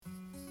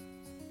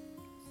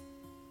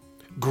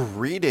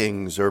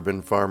Greetings,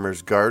 urban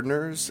farmers,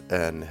 gardeners,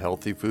 and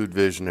healthy food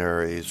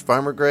visionaries.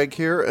 Farmer Greg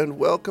here, and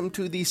welcome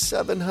to the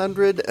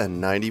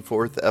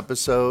 794th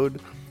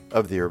episode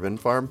of the Urban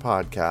Farm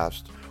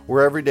Podcast,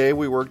 where every day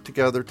we work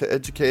together to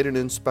educate and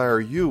inspire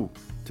you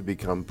to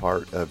become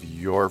part of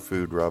your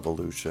food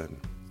revolution.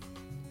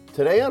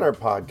 Today on our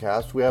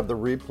podcast, we have the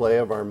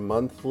replay of our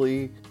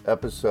monthly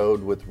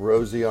episode with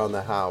Rosie on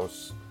the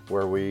House,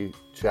 where we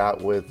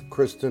chat with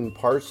Kristin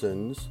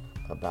Parsons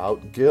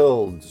about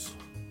guilds.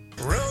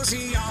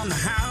 Rosie on the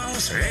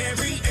House,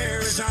 every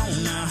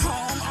Arizona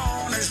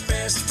homeowner's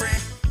best friend.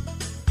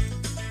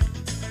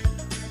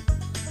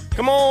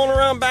 Come on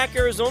around back,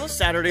 Arizona,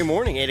 Saturday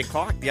morning, 8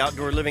 o'clock, the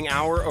outdoor living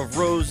hour of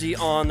Rosie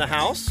on the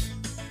House.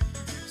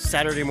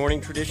 Saturday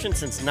morning tradition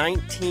since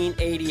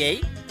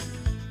 1988.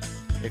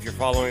 If you're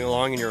following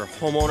along in your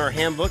homeowner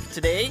handbook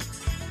today,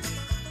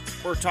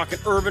 we're talking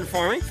urban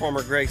farming.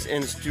 Farmer Greg's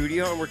in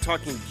studio, and we're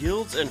talking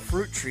guilds and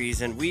fruit trees,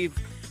 and we've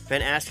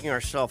been asking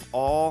ourselves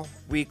all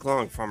week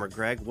long, Farmer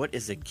Greg, what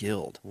is a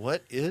guild?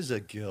 What is a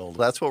guild?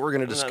 That's what we're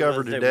going to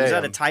discover today. Was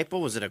that a typo?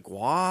 Was it a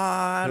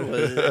guad?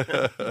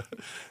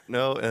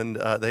 No, and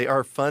they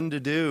are fun to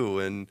do,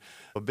 and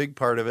a big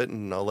part of it,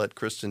 and I'll let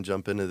Kristin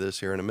jump into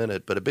this here in a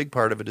minute, but a big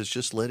part of it is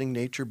just letting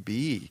nature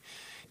be.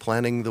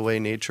 Planning the way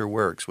nature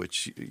works,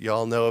 which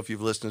y'all know if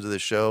you've listened to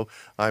this show,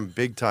 I'm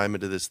big time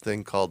into this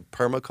thing called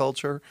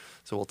permaculture,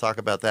 so we'll talk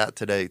about that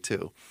today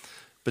too.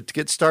 But to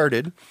get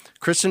started,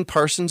 Kristin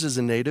Parsons is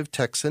a native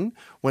Texan,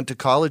 went to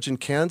college in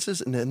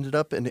Kansas, and ended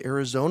up in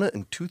Arizona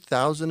in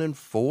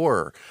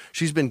 2004.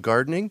 She's been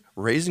gardening,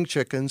 raising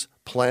chickens,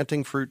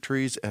 planting fruit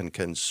trees, and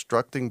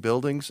constructing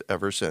buildings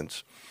ever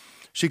since.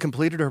 She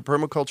completed her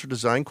permaculture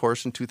design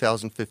course in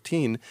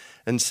 2015,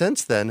 and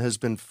since then has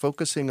been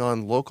focusing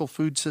on local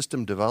food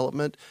system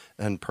development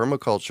and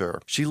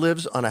permaculture. She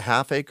lives on a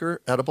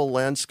half-acre edible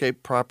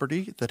landscape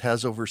property that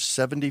has over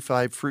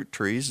 75 fruit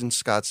trees in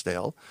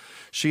Scottsdale.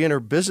 She and her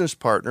business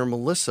partner,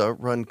 Melissa,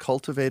 run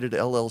Cultivated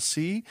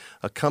LLC,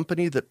 a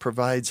company that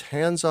provides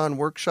hands-on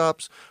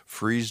workshops,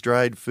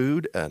 freeze-dried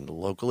food, and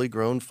locally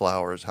grown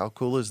flowers. How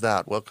cool is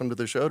that? Welcome to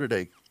the show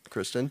today,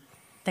 Kristin.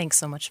 Thanks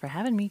so much for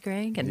having me,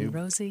 Greg, and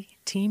Rosie,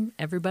 team,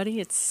 everybody.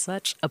 It's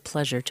such a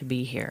pleasure to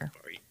be here.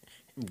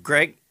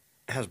 Greg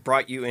has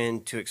brought you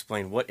in to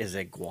explain what is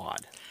a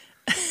guad.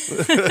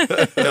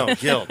 No,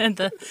 guild.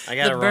 The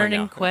the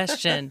burning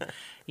question.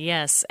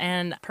 Yes,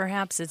 and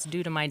perhaps it's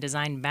due to my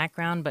design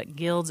background, but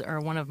guilds are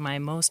one of my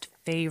most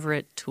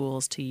favorite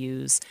tools to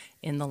use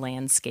in the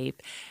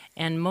landscape.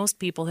 And most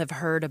people have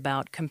heard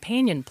about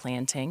companion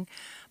planting,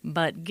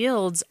 but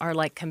guilds are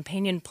like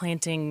companion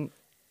planting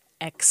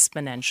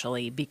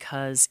exponentially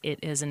because it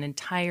is an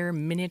entire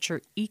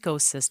miniature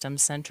ecosystem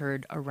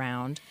centered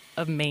around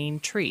a main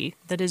tree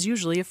that is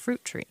usually a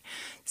fruit tree.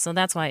 So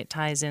that's why it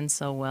ties in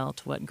so well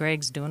to what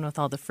Greg's doing with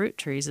all the fruit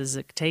trees is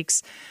it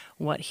takes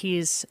what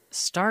he's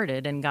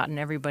started and gotten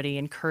everybody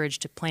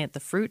encouraged to plant the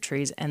fruit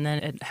trees, and then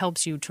it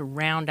helps you to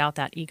round out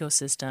that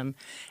ecosystem.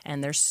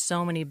 And there's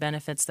so many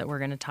benefits that we're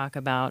going to talk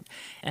about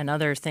and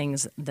other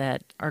things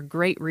that are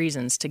great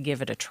reasons to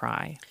give it a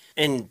try.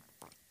 And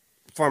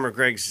Farmer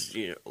Greg's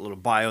little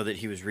bio that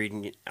he was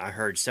reading, I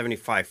heard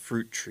 75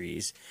 fruit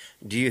trees.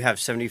 Do you have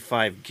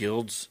 75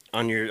 guilds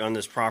on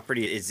this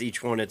property? Is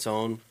each one its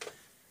own?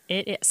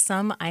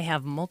 Some I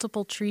have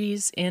multiple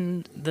trees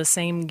in the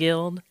same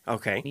guild.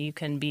 Okay. You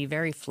can be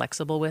very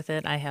flexible with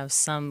it. I have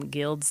some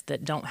guilds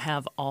that don't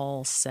have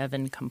all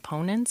 7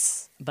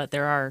 components, but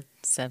there are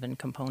 7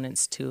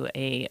 components to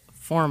a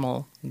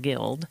formal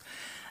guild.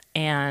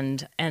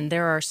 And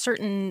there are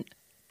certain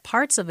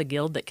parts of a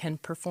guild that can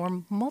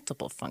perform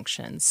multiple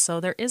functions. So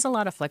there is a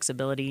lot of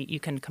flexibility. You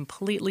can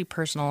completely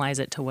personalize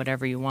it to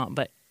whatever you want.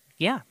 But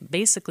yeah,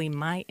 basically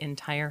my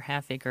entire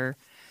half-acre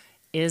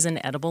is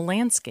an edible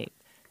landscape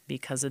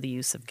because of the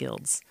use of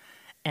guilds.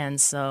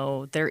 And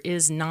so there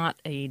is not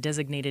a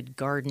designated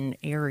garden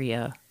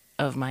area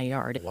of my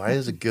yard. Why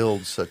is a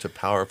guild such a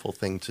powerful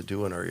thing to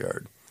do in our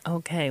yard?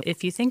 Okay,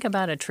 if you think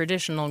about a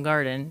traditional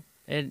garden,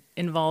 it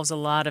involves a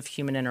lot of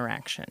human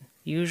interaction.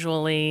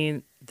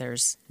 Usually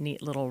there's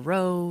neat little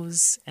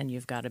rows, and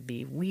you've got to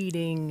be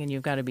weeding, and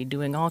you've got to be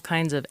doing all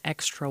kinds of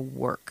extra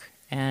work,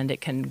 and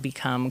it can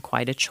become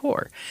quite a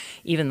chore,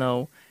 even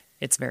though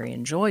it's very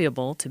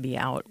enjoyable to be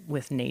out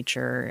with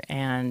nature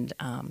and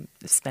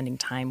spending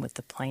time with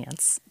the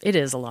plants. It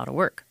is a lot of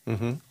work.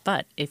 Mm-hmm.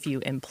 But if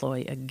you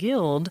employ a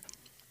guild,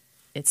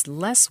 it's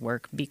less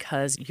work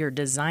because you're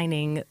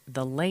designing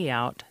the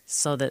layout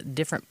so that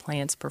different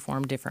plants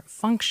perform different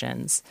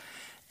functions.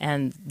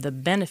 And the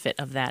benefit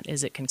of that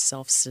is it can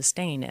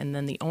self-sustain. And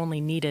then the only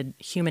needed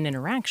human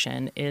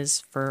interaction is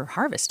for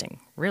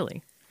harvesting,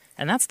 really.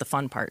 And that's the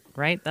fun part,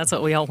 right? That's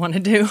what we all want to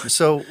do.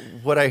 So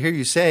what I hear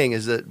you saying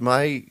is that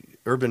my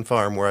urban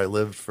farm where I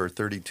lived for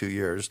 32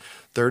 years,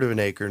 third of an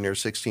acre near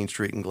 16th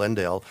Street in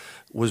Glendale,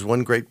 was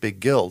one great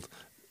big guild.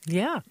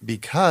 Yeah.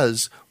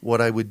 Because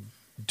what I would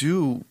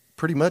do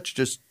pretty much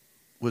just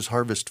was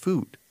harvest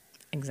food.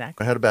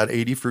 Exactly. I had about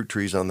 80 fruit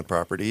trees on the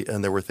property,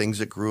 and there were things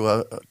that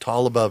grew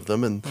tall above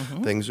them and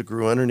things that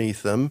grew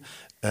underneath them.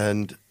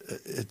 And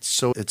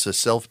it's a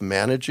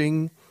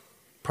self-managing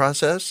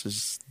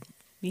process?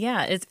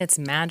 Yeah, it's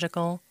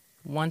magical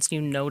once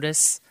you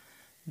notice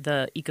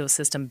the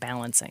ecosystem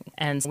balancing.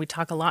 And we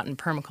talk a lot in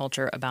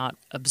permaculture about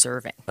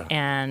observing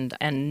and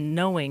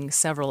knowing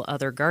several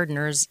other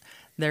gardeners.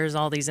 There's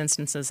all these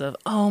instances of,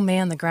 oh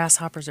man, the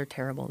grasshoppers are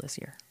terrible this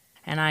year.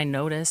 And I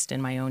noticed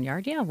in my own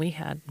yard, yeah, we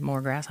had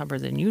more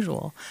grasshoppers than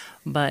usual.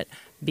 But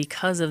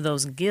because of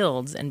those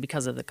guilds and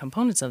because of the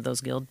components of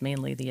those guilds,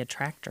 mainly the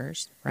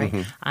attractors,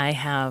 right, I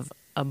have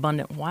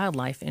abundant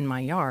wildlife in my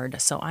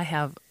yard. So I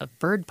have a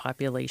bird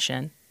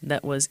population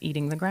that was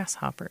eating the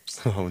grasshoppers.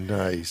 Oh,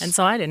 nice. And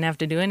so I didn't have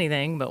to do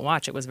anything but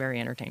watch. It was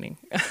very entertaining.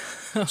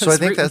 So I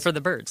think that's for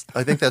the birds.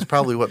 I think that's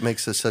probably what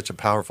makes this such a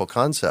powerful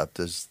concept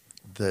is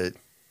that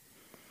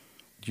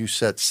you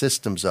set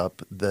systems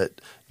up that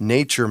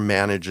nature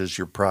manages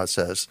your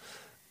process,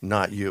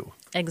 not you.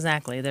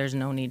 Exactly. There's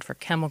no need for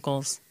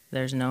chemicals.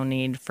 There's no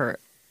need for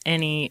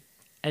any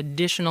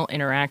additional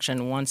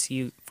interaction once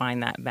you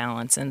find that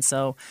balance. And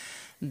so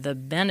the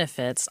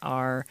benefits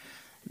are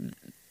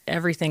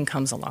everything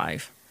comes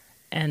alive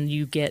and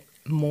you get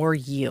more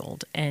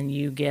yield and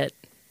you get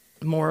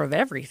more of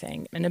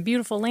everything and a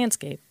beautiful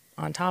landscape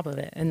on top of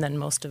it. And then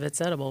most of it's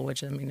edible,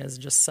 which I mean is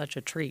just such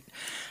a treat.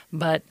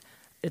 But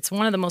it's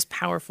one of the most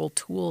powerful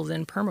tools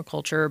in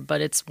permaculture,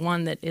 but it's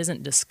one that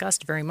isn't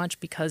discussed very much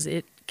because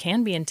it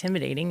can be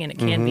intimidating and it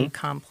can be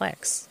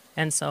complex.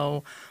 And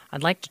so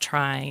I'd like to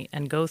try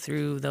and go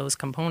through those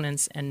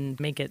components and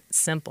make it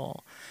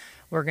simple.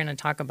 We're going to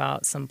talk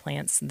about some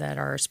plants that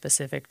are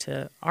specific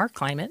to our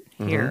climate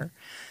here,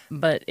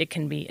 but it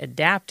can be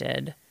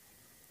adapted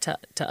to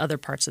other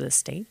parts of the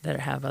state that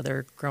have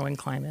other growing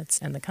climates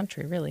in the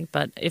country, really.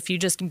 But if you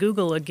just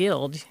Google a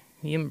guild,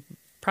 you're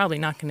probably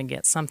not going to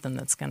get something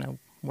that's going to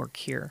work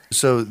here.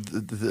 So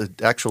the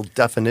actual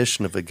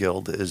definition of a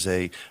guild is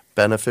a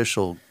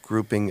beneficial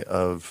grouping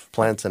of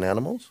plants and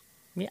animals?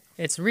 Yeah,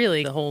 it's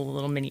really the whole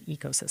little mini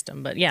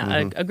ecosystem. But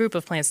yeah, a group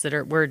of plants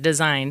that were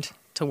designed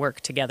to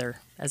work together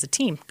as a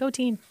team. Go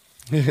team.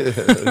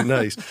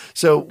 Nice.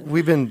 So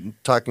we've been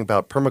talking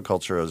about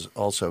permaculture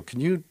also. Can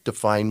you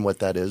define what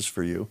that is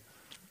for you?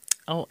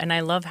 Oh, and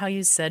I love how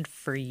you said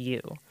for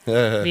you,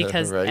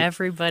 because Right.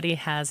 everybody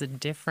has a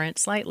different,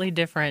 slightly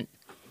different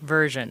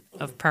version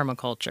of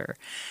permaculture.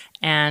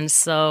 And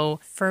so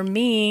for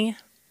me,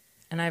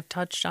 and I've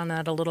touched on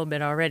that a little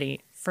bit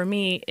already, for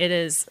me, it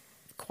is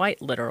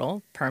quite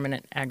literal,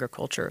 permanent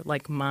agriculture.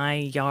 Like my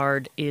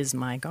yard is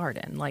my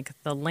garden. Like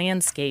the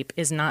landscape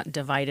is not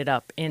divided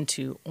up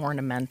into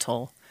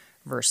ornamental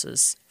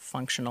versus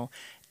functional.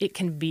 It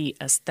can be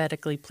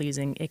aesthetically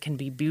pleasing. It can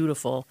be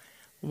beautiful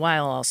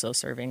while also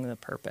serving the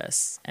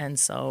purpose. And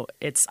so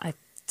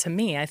to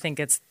me, I think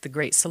it's the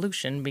great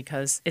solution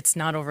because it's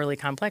not overly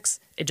complex.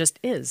 It just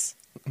is.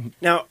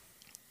 Now,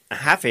 a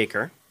half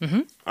acre.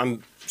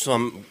 I'm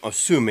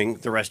assuming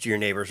the rest of your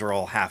neighbors are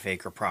all half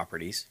acre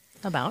properties.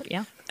 About,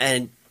 yeah.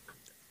 And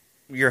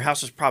your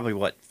house is probably,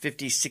 what,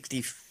 50,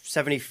 60,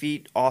 70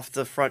 feet off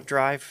the front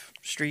drive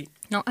street?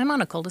 No, I'm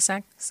on a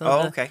cul-de-sac. So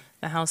okay.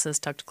 The house is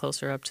tucked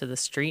closer up to the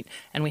street,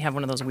 and we have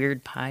one of those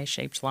weird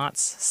pie-shaped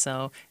lots.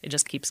 So it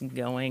just keeps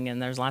going, and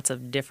there's lots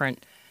of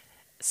different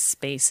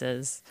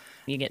spaces.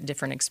 You get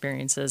different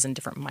experiences and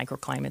different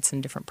microclimates in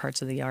different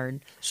parts of the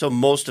yard. So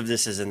most of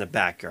this is in the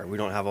backyard. We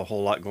don't have a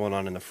whole lot going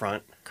on in the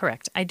front?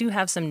 Correct. I do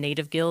have some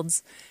native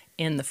guilds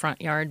in the front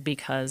yard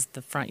because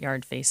the front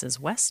yard faces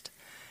west.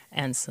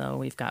 And so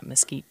we've got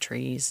mesquite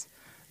trees.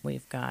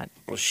 We've got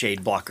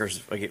shade blockers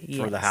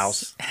for the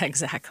house.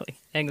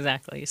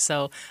 Exactly.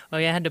 So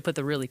I had to put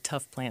the really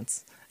tough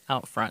plants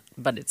out front,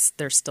 but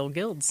they're still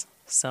guilds.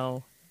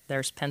 So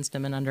there's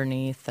penstemon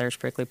underneath. There's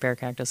prickly pear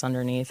cactus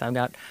underneath. I've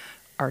got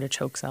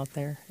artichokes out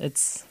there.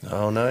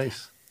 Oh,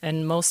 nice.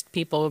 And most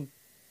people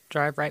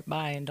drive right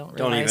by and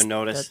don't even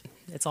notice that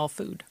it's all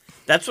food.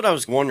 That's what I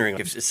was wondering.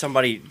 If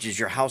does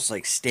your house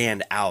like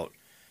stand out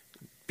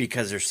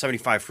because there's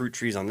 75 fruit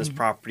trees on this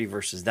property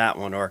versus that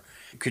one, or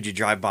could you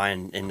drive by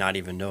and not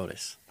even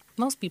notice?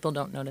 Most people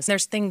don't notice.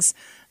 There's things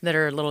that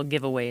are little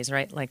giveaways,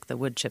 right? Like the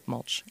wood chip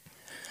mulch.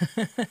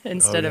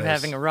 Instead of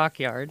having a rock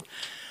yard,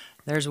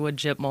 there's wood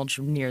chip mulch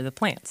near the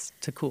plants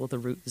to cool the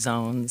root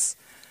zones,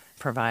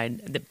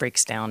 that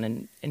breaks down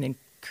and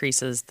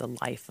increases the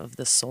life of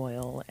the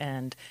soil.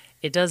 And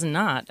it does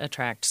not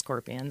attract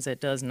scorpions. It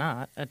does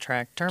not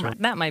attract termites.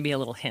 That might be a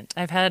little hint.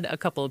 I've had a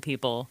couple of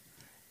people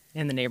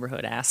in the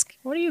neighborhood ask,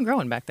 what are you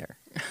growing back there?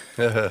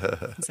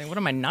 I say, what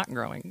am I not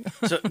growing?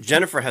 So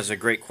Jennifer has a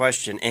great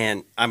question,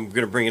 and I'm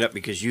going to bring it up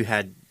because you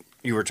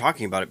were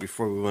talking about it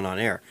before we went on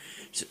air.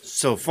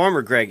 So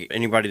Farmer Greg,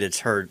 anybody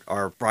that's heard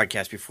our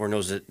broadcast before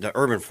knows that the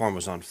urban farm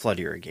was on flood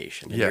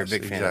irrigation. And you're a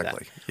big fan of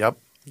that. Yep.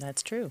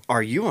 That's true.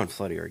 Are you on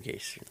flood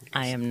irrigation?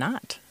 I am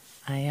not.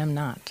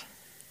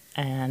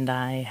 And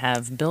I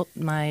have built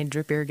my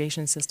drip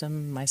irrigation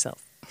system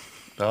myself.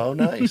 Oh,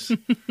 nice.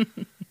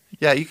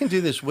 Yeah, you can do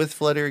this with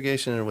flood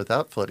irrigation and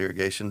without flood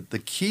irrigation. The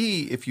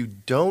key, if you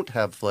don't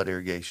have flood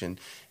irrigation,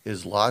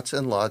 is lots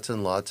and lots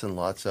and lots and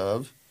lots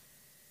of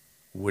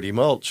woody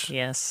mulch.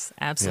 Yes,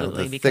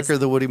 absolutely. The thicker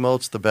the woody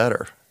mulch, the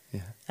better.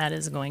 That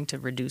is going to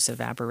reduce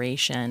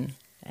evaporation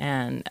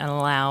and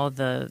allow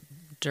the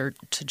dirt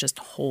to just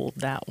hold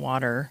that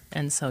water.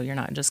 And so you're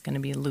not just going to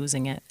be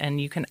losing it.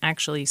 And you can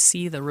actually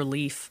see the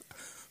relief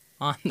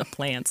on the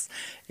plants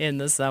in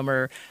the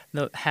summer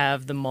that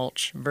have the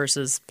mulch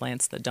versus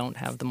plants that don't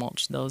have the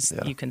mulch. Those,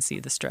 you can see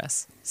the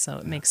stress. So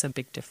it makes a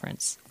big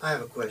difference. I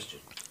have a question.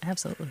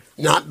 Absolutely.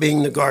 Not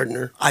being the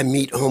gardener, I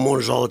meet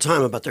homeowners all the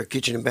time about their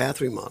kitchen and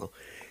bath remodel.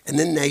 And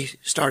then they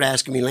start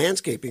asking me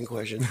landscaping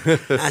questions.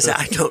 I say,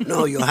 I don't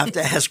know. You'll have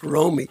to ask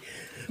Romy.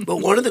 But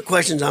one of the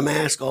questions I'm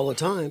asked all the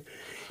time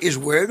is,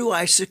 where do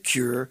I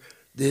secure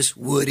this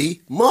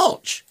woody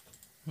mulch?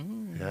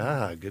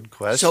 Yeah, good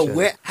question.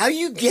 So how do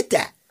you get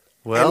that?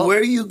 Well, and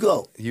where do you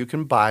go? You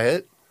can buy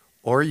it,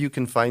 or you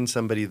can find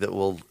somebody that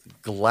will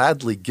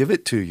gladly give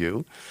it to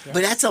you.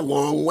 But that's a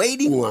long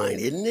waiting line,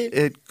 isn't it?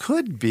 It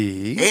could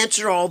be.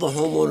 Answer all the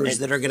homeowners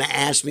that are going to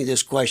ask me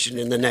this question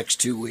in the next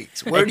 2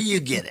 weeks. Where do you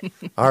get it?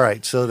 All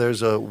right, so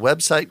there's a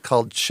website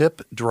called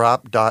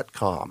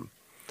chipdrop.com,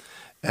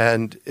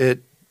 and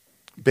it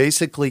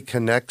basically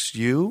connects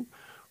you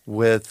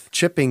with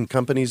chipping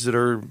companies that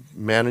are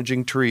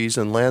managing trees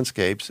and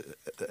landscapes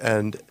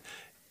and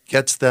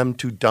gets them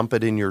to dump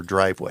it in your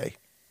driveway.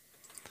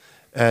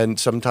 And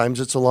sometimes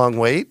it's a long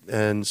wait,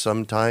 and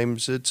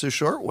sometimes it's a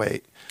short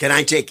wait. Can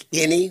I take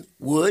any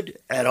wood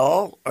at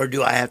all, or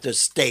do I have to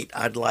state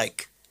I'd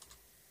like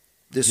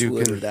this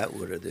wood or that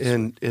wood or this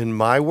wood? In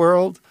my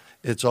world,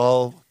 it's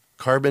all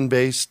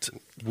carbon-based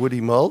woody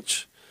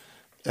mulch,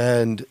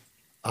 and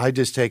I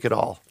just take it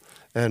all.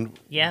 And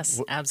Yes,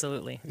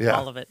 absolutely. Yeah.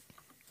 All of it.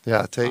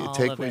 yeah, take All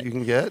take of what it. you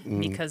can get.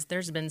 And Because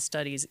there's been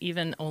studies,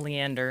 even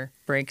oleander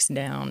breaks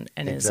down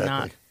and is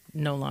not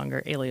Exactly. no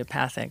longer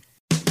allelopathic.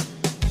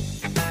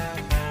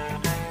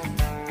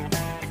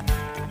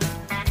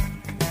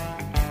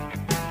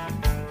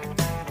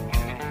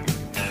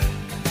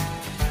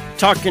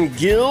 Talking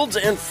guilds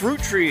and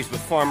fruit trees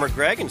with Farmer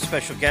Greg and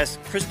special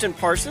guest Kristin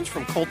Parsons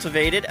from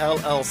Cultivated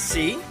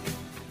LLC.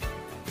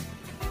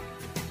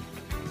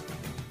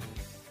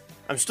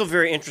 I'm still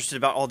very interested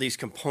about all these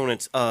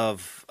components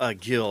of a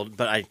guild,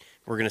 but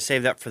we're going to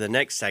save that for the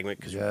next segment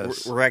because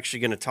Yes. we're actually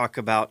going to talk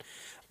about,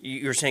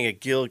 you're saying a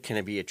guild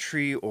can be a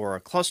tree or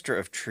a cluster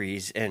of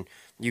trees, and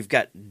you've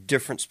got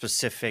different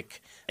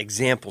specific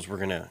examples you're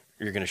going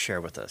to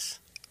share with us.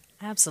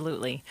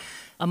 Absolutely.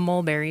 A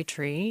mulberry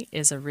tree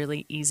is a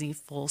really easy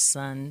full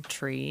sun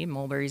tree.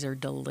 Mulberries are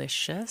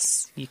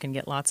delicious. You can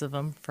get lots of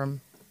them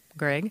from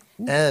Greg.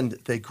 And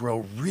they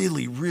grow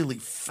really, really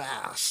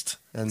fast.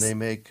 And they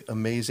make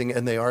amazing,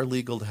 and they are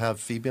legal to have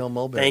female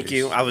mulberries. Thank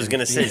you. I was in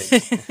going to say,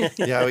 Phoenix.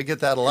 Yeah, we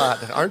get that a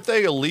lot. Aren't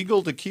they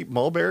illegal to keep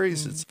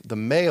mulberries? It's the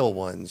male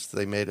ones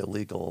they made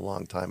illegal a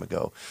long time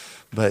ago.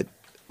 But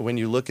when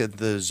you look at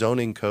the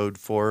zoning code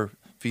for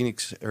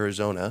Phoenix,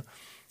 Arizona,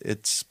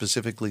 it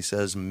specifically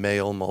says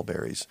male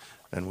mulberries.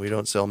 And we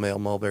don't sell male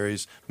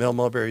mulberries. Male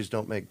mulberries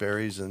don't make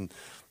berries. And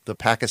the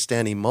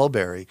Pakistani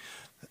mulberry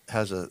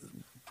has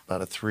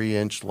about a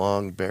 3-inch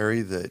long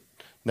berry that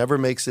never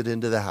makes it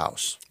into the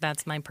house.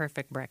 That's my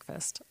perfect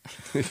breakfast.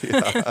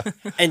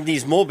 and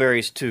these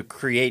mulberries to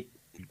create,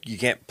 you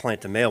can't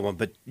plant the male one,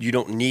 but you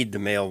don't need the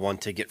male one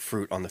to get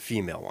fruit on the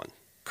female one.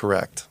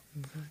 Correct.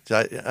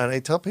 And I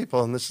tell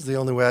people, and this is the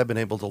only way I've been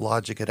able to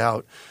logic it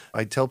out,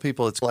 I tell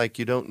people it's like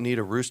you don't need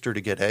a rooster to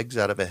get eggs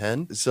out of a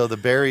hen. So the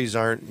berries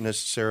aren't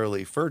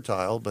necessarily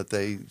fertile, but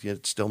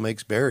it still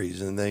makes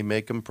berries, and they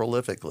make them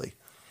prolifically.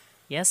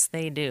 Yes,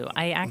 they do.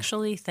 I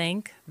actually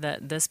think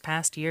that this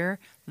past year,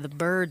 the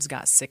birds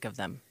got sick of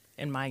them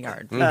in my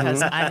yard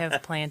because I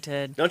have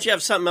planted. Don't you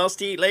have something else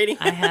to eat, lady?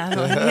 I have,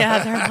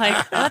 yeah, they're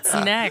like, what's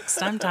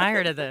next? I'm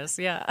tired of this.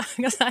 Yeah,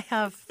 because I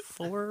have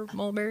 4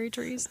 mulberry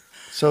trees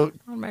So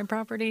on my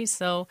property.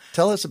 So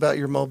tell us about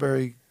your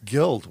mulberry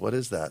guild. What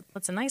is that?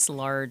 it's a nice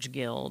large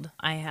guild.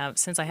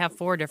 Since I have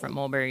 4 different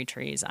mulberry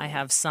trees, I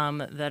have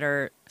some that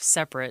are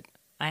separate.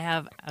 I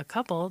have a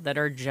couple that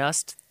are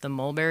just the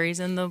mulberries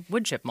and the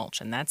wood chip mulch,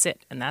 and that's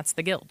it. And that's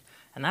the guild.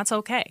 And that's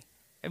okay.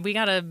 We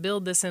got to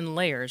build this in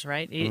layers,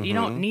 right? You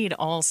don't need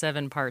all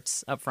 7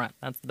 parts up front.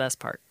 That's the best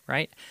part,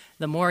 right?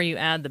 The more you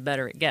add, the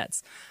better it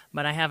gets.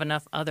 But I have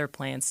enough other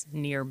plants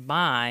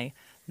nearby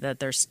that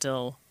there's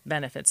still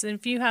benefits. And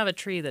if you have a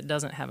tree that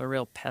doesn't have a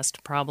real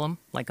pest problem,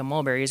 like a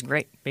mulberry is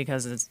great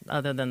because it's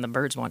other than the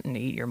birds wanting to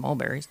eat your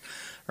mulberries,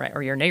 right?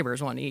 Or your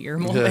neighbors want to eat your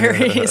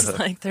mulberries.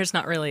 Like there's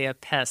not really a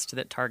pest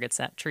that targets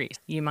that tree.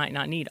 You might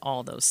not need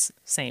all those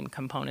same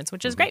components,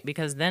 which is great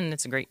because then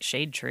it's a great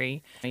shade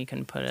tree. You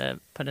can put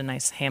a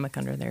nice hammock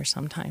under there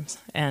sometimes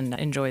and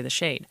enjoy the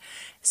shade.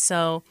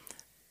 So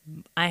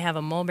I have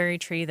a mulberry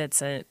tree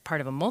that's a part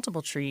of a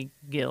multiple tree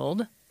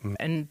guild.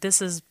 And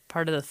this is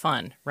part of the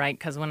fun, right?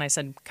 Because when I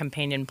said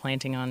companion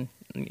planting on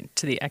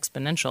to the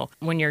exponential,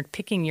 when you're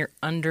picking your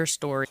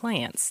understory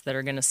plants that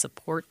are going to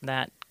support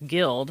that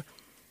guild,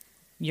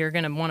 you're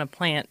going to want to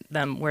plant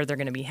them where they're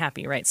going to be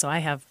happy, right? So I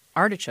have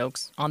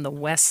artichokes on the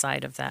west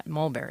side of that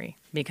mulberry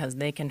because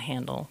they can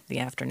handle the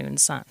afternoon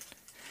sun.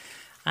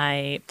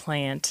 I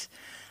plant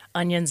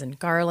onions and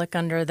garlic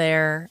under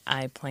there.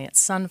 I plant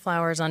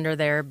sunflowers under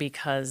there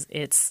because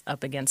it's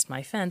up against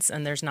my fence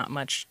and there's not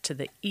much to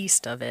the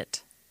east of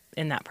it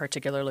in that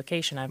particular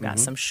location. I've got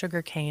some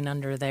sugar cane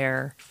under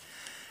there.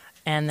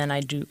 And then I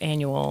do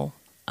annual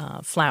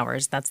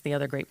flowers. That's the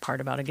other great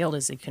part about a guild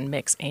is you can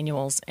mix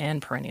annuals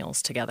and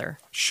perennials together.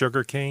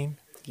 Sugar cane?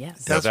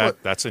 Yes. Now That's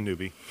that's a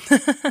newbie.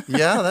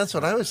 Yeah, that's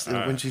what I was.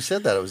 When she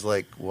said that, I was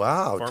like,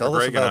 "Wow, Farmer tell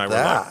us Greg and I about were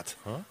like, that."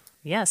 huh?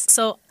 Yes.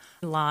 So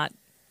lot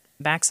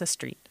backs a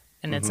street,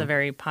 and it's a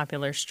very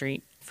popular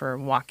street for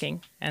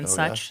walking and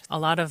such. A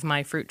lot of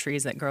my fruit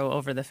trees that grow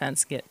over the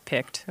fence get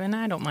picked, and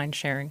I don't mind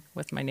sharing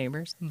with my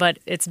neighbors. But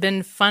it's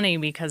been funny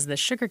because the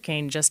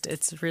sugarcane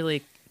it's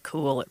really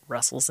cool. It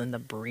rustles in the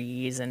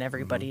breeze, and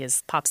everybody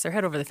pops their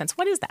head over the fence.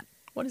 What is that?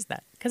 What is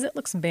that? Because it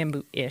looks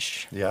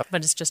bamboo-ish. Yeah.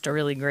 But it's just a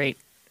really great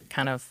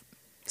kind of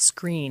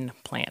screen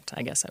plant,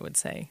 I guess I would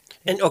say.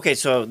 And okay,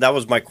 so that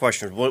was my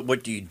question.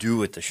 What do you do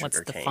with the sugar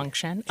What's the cane?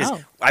 function?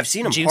 'Cause I've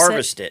seen them Juice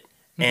harvest it,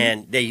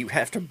 and you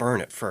have to burn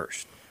it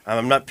first.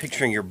 I'm not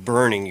picturing you're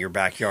burning your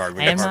backyard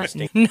when I you're am not,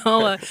 harvesting.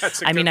 no,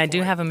 That's a I mean, good I do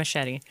point. have a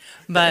machete,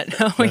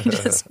 but we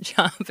just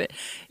chop it.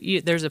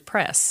 There's a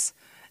press,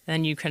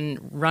 and you can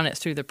run it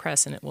through the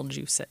press, and it will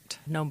juice it.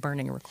 No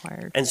burning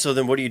required. And so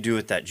then what do you do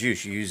with that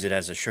juice? You use it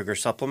as a sugar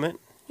supplement?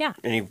 Yeah,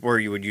 Anywhere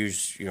you would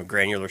use,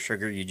 granular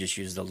sugar, you just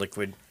use the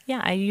liquid. yeah.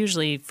 I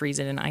usually freeze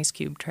it in ice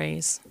cube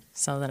trays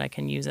so that I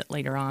can use it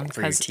later on For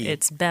your because tea.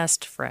 it's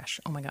best fresh.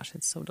 Oh my gosh,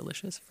 it's so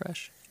delicious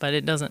fresh, but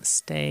it doesn't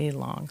stay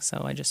long,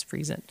 so I just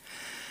freeze it.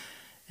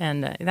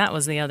 And that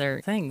was the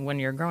other thing. When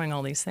you're growing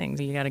all these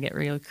things, you got to get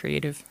real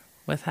creative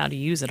with how to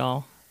use it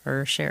all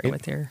or share it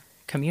with your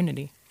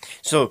community.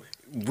 So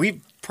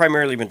we've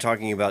primarily been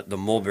talking about the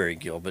mulberry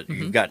guild, but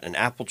you've got an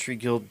apple tree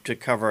guild to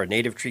cover, a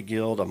native tree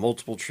guild, a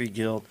multiple tree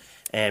guild,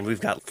 and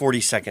we've got 40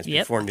 seconds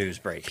Yep. before news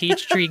break.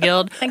 Peach Tree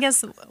Guild. I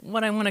guess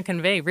what I want to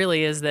convey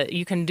really is that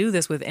you can do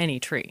this with any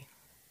tree.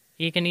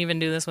 You can even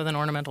do this with an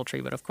ornamental tree,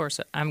 but of course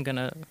I'm going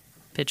to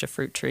pitch a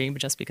fruit tree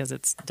just because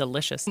it's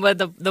delicious. But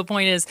the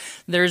point is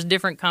there's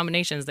different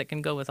combinations that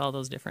can go with all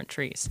those different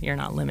trees. You're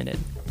not limited.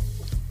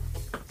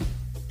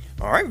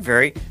 All right,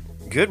 very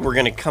good. We're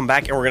going to come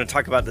back and we're going to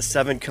talk about the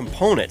 7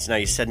 components. Now,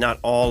 you said not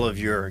all of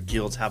your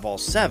guilds have all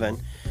 7,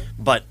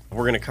 but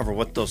we're going to cover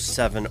what those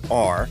 7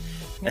 are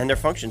and their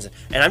functions.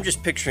 And I'm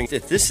just picturing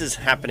if this is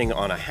happening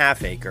on a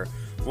half acre,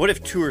 what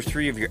if 2 or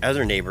 3 of your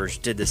other neighbors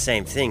did the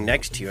same thing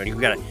next to you? And you've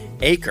got an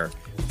acre,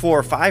 4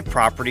 or 5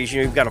 properties,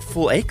 you've got a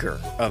full acre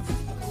of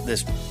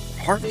this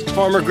harvest.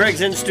 Farmer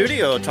Greg's in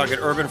studio talking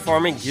urban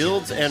farming,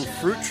 guilds, and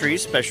fruit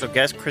trees. Special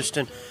guest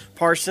Kristin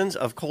Parsons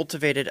of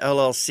Cultivated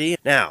LLC.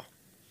 Now,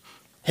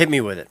 hit me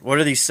with it. What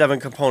are these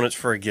 7 components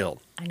for a guild?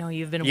 I know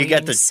you've been You waiting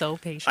got the- so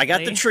patiently. I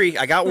got the tree.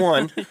 I got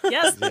one.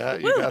 Yes. Yeah,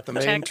 you Woo! got the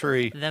main Check.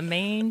 tree. The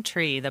main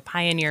tree, the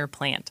pioneer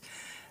plant.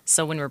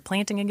 So when we're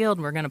planting a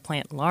guild, we're going to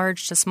plant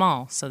large to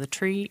small. So the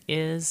tree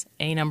is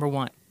a number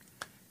 1.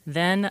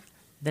 Then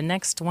the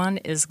next one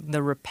is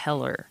the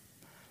repeller.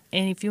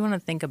 And if you want to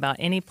think about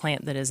any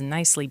plant that is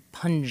nicely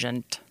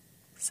pungent,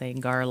 say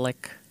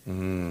garlic,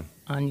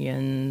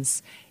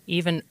 onions,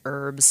 even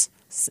herbs,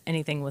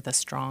 anything with a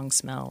strong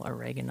smell,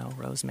 oregano,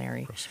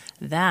 rosemary,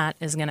 that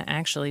is going to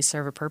actually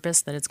serve a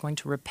purpose that it's going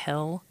to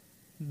repel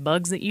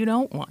bugs that you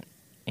don't want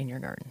in your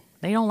garden.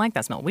 They don't like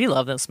that smell. We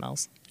love those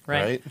smells,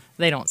 right? Right.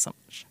 They don't so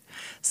much.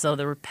 So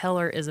the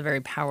repeller is a very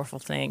powerful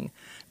thing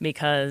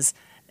because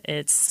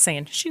it's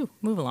saying, shoo,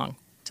 move along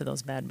to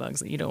those bad bugs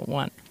that you don't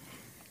want.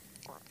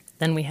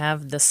 Then we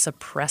have the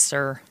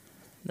suppressor.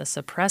 The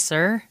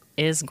suppressor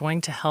is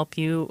going to help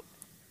you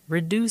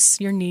reduce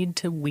your need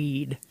to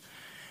weed.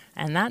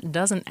 And that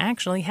doesn't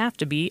actually have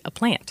to be a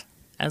plant.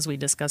 As we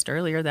discussed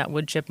earlier, that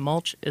wood chip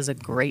mulch is a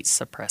great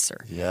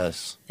suppressor.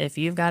 Yes. If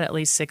you've got at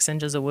least 6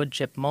 inches of wood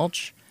chip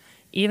mulch,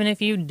 even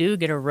if you do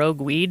get a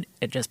rogue weed,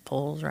 it just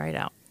pulls right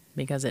out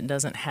because it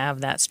doesn't have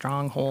that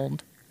strong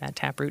hold. That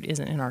taproot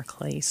isn't in our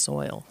clay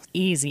soil.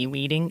 Easy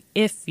weeding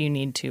if you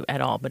need to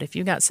at all. But if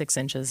you got 6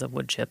 inches of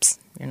wood chips,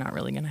 you're not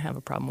really going to have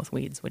a problem with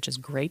weeds, which is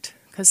great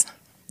because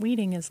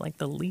weeding is like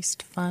the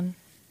least fun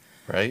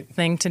Right.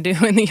 thing to do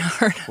in the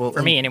yard, Well,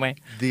 for me and anyway.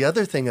 The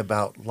other thing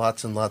about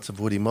lots and lots of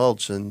woody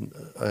mulch, and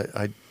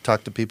I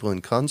talk to people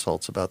in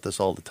consults about this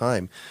all the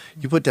time,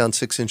 you put down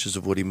 6 inches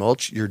of woody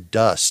mulch, your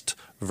dust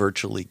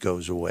virtually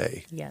goes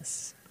away.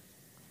 Yes.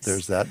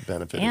 There's that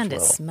benefit And as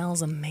well. it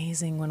smells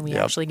amazing when we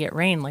Yep. actually get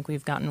rain, like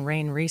we've gotten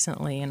rain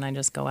recently, and I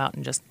just go out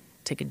and just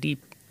take a deep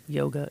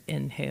yoga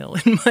inhale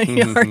in my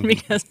yard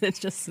because it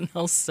just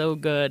smells so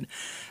good.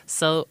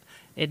 So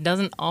it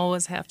doesn't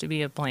always have to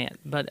be a plant,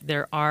 but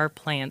there are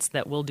plants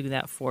that will do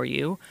that for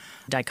you.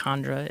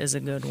 Dichondra is a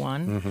good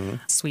one.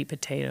 Sweet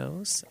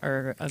potatoes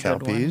are a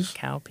good one. Cowpeas.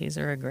 Cowpeas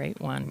are a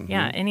great one.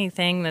 Yeah,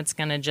 anything that's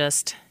going to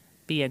just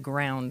be a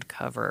ground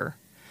cover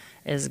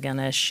is going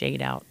to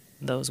shade out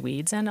those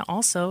weeds, and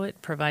also it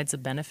provides a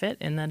benefit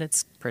in that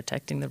it's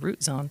protecting the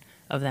root zone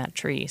of that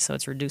tree, so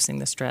it's reducing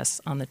the stress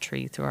on the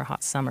tree through our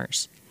hot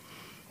summers.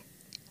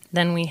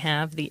 Then we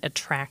have the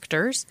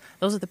attractors.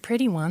 Those are the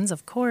pretty ones.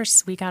 Of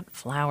course, we got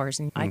flowers,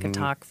 and I could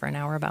talk for an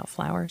hour about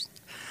flowers.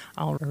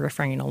 I'll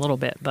refrain a little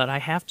bit, but I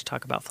have to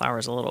talk about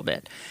flowers a little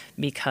bit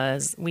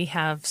because we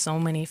have so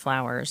many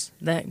flowers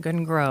that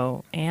can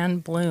grow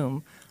and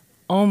bloom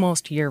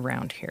almost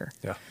year-round here.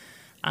 Yeah.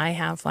 I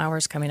have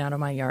flowers coming out of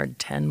my yard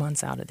 10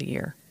 months out of the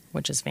year,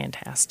 which is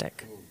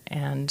fantastic.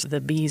 And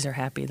the bees are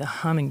happy, the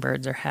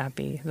hummingbirds are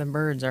happy, the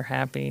birds are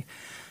happy,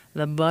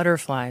 the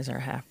butterflies are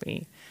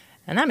happy.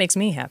 And that makes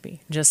me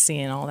happy, just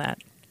seeing all that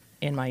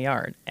in my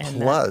yard.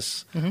 And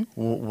Plus,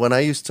 when I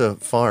used to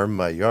farm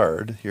my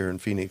yard here in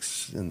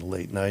Phoenix in the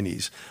late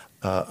 90s,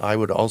 I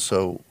would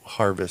also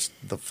harvest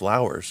the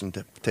flowers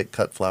and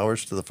cut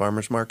flowers to the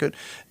farmer's market.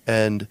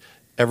 And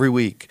every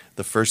week,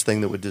 the first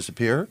thing that would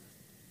disappear,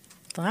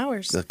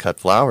 flowers. the cut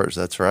flowers.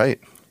 That's right.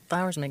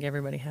 Flowers make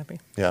everybody happy.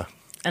 Yeah.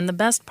 And the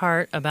best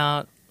part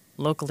about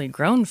locally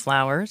grown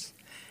flowers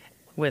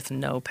with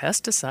no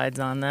pesticides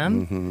on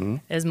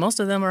them is most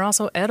of them are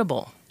also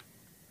edible.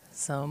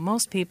 So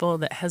most people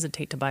that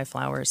hesitate to buy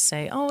flowers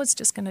say, oh, it's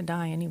just going to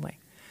die anyway.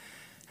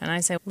 And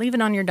I say, leave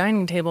it on your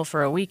dining table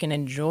for a week and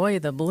enjoy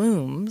the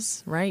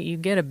blooms, right? You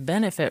get a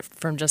benefit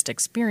from just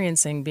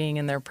experiencing being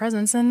in their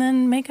presence and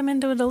then make them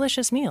into a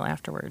delicious meal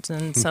afterwards.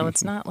 And so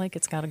it's not like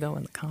it's got to go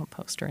in the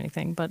compost or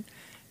anything, but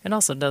it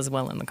also does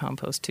well in the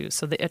compost too.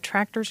 So the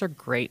attractors are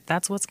great.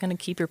 That's what's going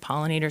to keep your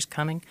pollinators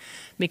coming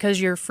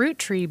because your fruit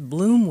tree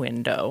bloom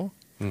window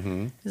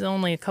is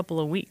only a couple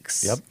of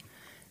weeks. Yep.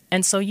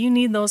 And so you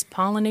need those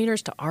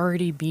pollinators to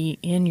already be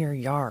in your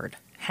yard,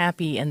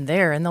 happy and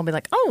there. And they'll be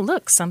like, oh,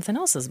 look, something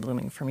else is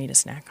blooming for me to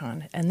snack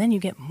on. And then you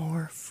get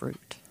more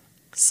fruit.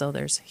 So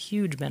there's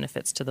huge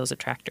benefits to those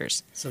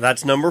attractors. So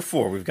that's number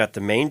 4. We've got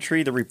the main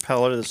tree, the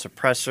repeller, the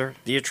suppressor,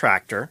 the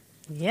attractor.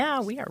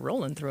 Yeah, we are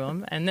rolling through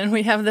them. And then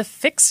we have the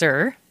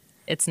fixer.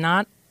 It's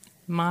not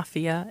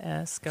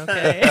mafia-esque,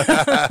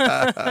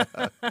 okay?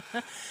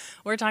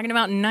 We're talking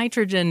about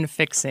nitrogen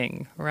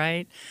fixing,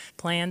 right?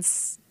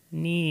 Plants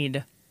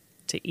need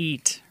to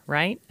eat,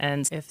 right?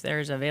 And if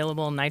there's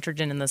available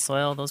nitrogen in the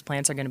soil, those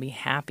plants are going to be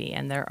happy.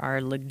 And there are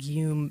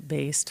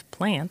legume-based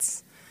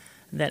plants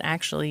that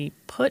actually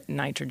put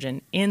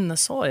nitrogen in the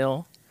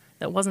soil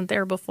that wasn't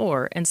there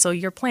before. And so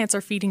your plants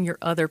are feeding your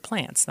other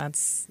plants.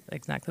 That's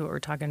exactly what we're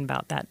talking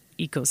about, that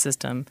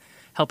ecosystem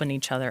helping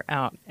each other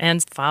out.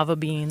 And fava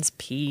beans,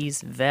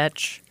 peas,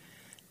 vetch,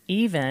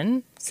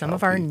 even some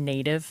of our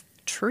native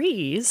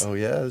trees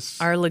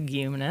are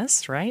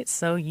leguminous, right?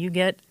 So you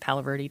get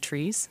Palo Verde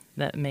trees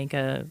that make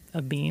a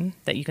bean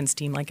that you can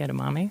steam like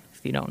edamame,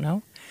 if you don't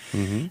know.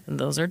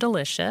 Those are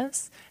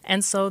delicious.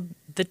 And so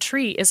the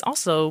tree is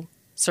also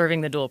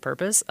serving the dual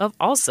purpose of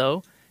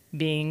also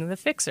being the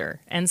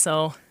fixer. And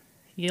so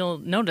you'll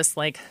notice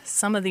like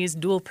some of these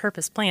dual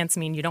purpose plants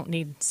mean you don't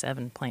need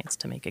 7 plants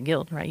to make a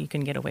guild, right? You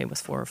can get away with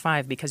 4 or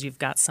 5 because you've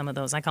got some of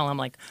those, I call them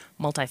like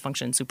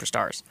multifunction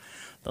superstars.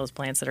 Those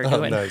plants that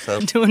are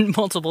doing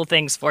multiple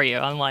things for you.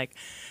 I'm like,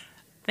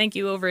 thank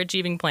you,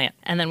 overachieving plant.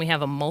 And then we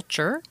have a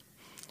mulcher.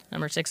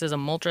 Number 6 is a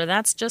mulcher.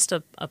 That's just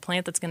a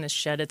plant that's going to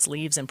shed its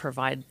leaves and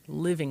provide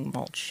living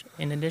mulch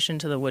in addition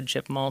to the wood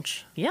chip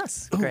mulch.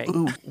 Yes, great.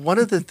 One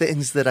of the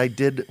things that I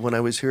did when I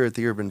was here at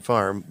the urban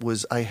farm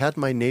was I had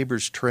my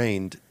neighbors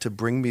trained to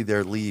bring me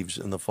their leaves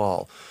in the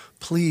fall.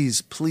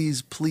 Please,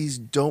 please, please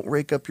don't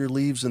rake up your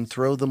leaves and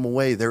throw them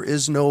away. There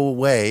is no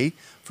way,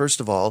 first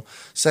of all.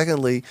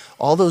 Secondly,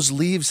 all those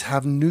leaves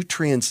have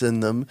nutrients in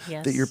them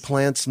that your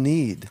plants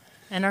need.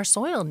 And our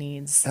soil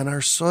needs. And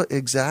our soil,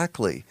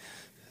 exactly.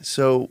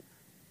 So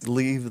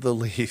leave the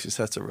leaves.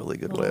 That's a really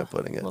good way of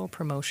putting it. A little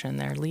promotion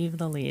there. Leave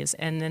the leaves.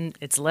 And then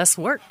it's less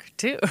work,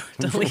 too,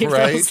 to leave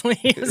those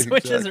leaves,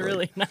 which is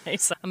really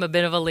nice. I'm a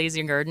bit of a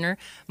lazy gardener.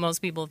 Most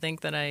people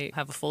think that I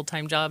have a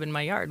full-time job in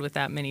my yard with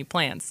that many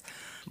plants.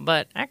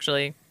 But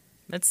actually,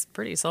 it's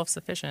pretty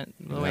self-sufficient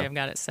the way I've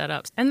got it set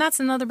up. And that's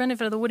another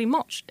benefit of the woody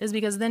mulch is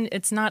because then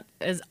it's not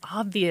as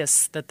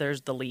obvious that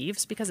there's the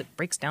leaves because it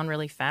breaks down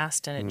really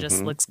fast and it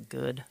just looks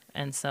good.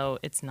 And so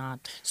it's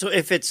not. So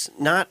if it's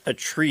not a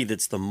tree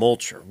that's the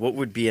mulcher, what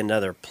would be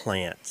another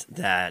plant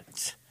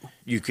that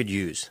you could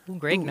use?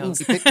 Greg knows.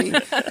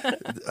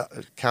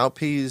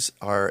 Cowpeas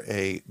are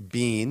a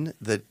bean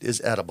that is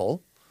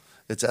edible.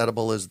 It's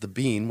edible as the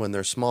bean when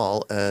they're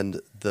small,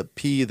 and the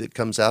pea that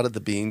comes out of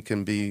the bean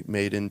can be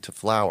made into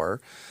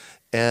flour,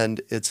 and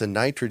it's a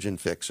nitrogen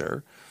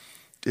fixer.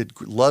 It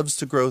loves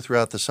to grow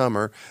throughout the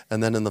summer,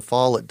 and then in the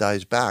fall it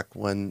dies back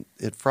when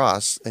it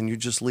frosts, and you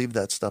just leave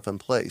that stuff in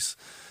place.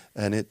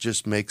 And it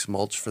just makes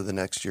mulch for the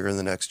next year and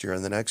the next year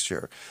and the next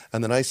year.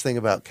 And the nice thing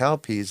about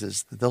cowpeas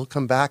is they'll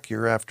come back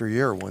year after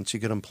year once you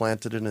get them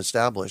planted and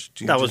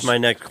established. That was my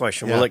next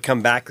question. Will it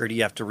come back or do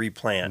you have to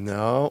replant?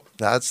 No,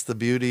 that's the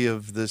beauty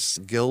of this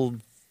guild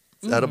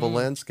edible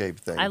landscape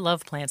thing. I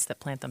love plants that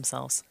plant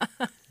themselves.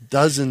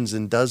 Dozens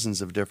and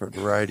dozens of different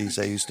varieties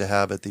I used to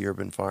have at the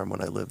urban farm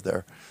when I lived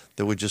there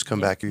that would just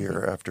come back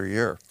year after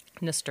year.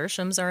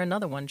 Nasturtiums are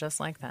another one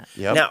just like that.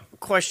 Yep. Now,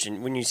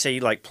 question, when you say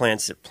you like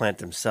plants that plant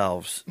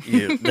themselves,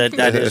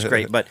 that is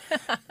great. But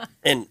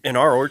in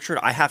our orchard,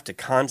 I have to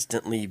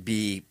constantly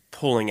be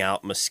pulling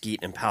out mesquite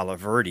and palo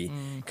verde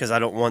because I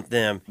don't want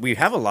them. We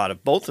have a lot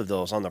of both of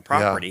those on the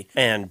property,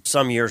 and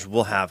some years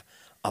we'll have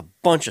a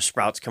bunch of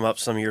sprouts come up.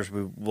 Some years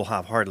we will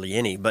have hardly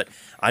any, but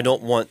I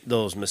don't want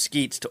those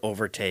mesquites to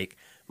overtake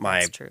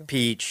my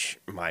peach,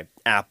 my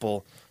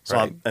apple,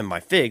 and my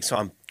fig. So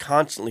I'm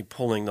constantly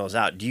pulling those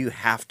out. Do you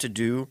have to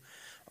do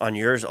on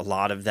yours a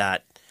lot of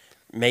that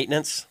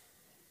maintenance?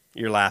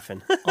 You're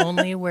laughing.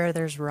 Only where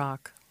there's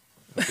rock.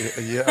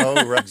 Yeah,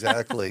 oh, right,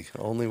 exactly.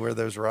 Only where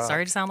there's rock.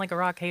 Sorry to sound like a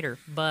rock hater,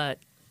 but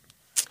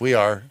we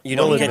are. You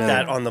don't get are.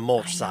 that on the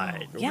mulch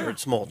side where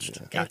it's mulched.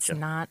 Yeah. Gotcha. it's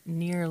not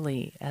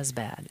nearly as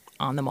bad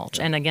on the mulch.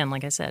 And again,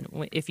 like I said,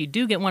 if you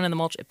do get one in the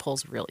mulch, it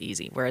pulls real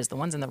easy. Whereas the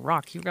ones in the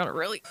rock, you've got to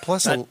really...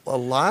 Plus, a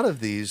lot of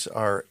these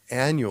are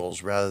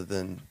annuals rather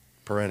than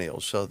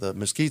perennials. So the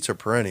mesquites are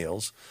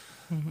perennials.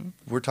 Mm-hmm.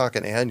 We're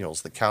talking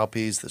annuals. The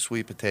cowpeas, the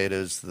sweet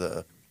potatoes,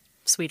 the...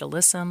 Sweet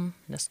alyssum,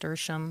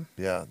 nasturtium.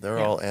 Yeah, they're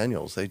all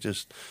annuals.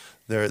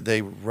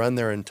 They run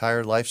their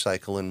entire life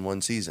cycle in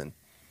one season.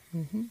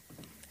 Mm-hmm.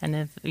 And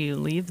if you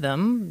leave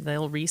them,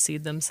 they'll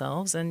reseed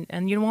themselves,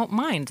 and you won't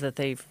mind that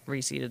they've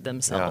reseeded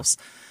themselves.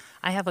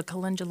 Yeah. I have a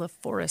calendula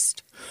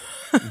forest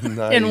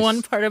in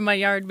one part of my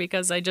yard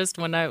because I just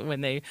when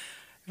they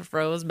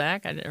froze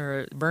back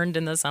or burned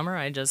in the summer,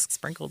 I just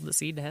sprinkled the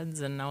seed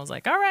heads, and I was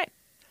like, all right.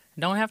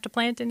 Don't have to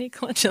plant any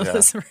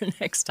calendulas for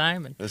next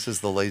time. And this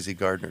is the lazy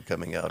gardener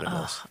coming out in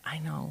us. I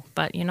know.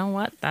 But you know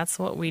what? That's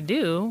what we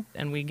do.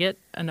 And we get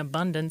an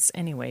abundance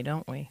anyway,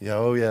 don't we? Yeah,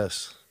 oh,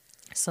 yes.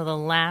 So the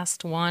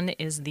last one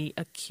is the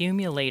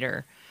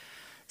accumulator.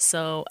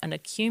 So an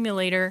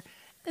accumulator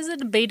is a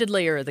debated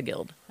layer of the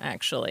guild,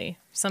 actually.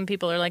 Some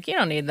people are like, you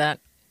don't need that.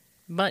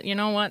 But you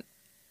know what?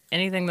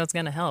 Anything that's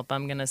going to help,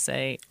 I'm going to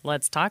say,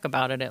 let's talk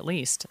about it at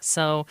least.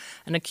 So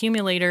an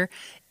accumulator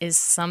is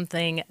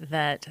something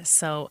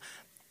so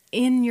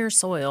in your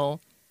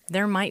soil,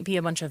 there might be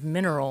a bunch of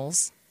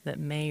minerals that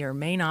may or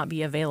may not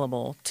be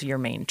available to your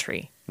main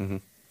tree. Mm-hmm.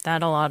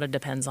 That a lot of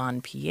depends on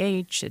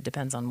pH, it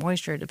depends on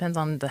moisture, it depends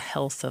on the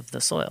health of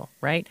the soil,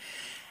 right?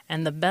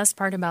 And the best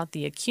part about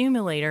the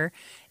accumulator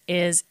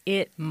is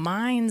it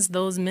mines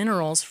those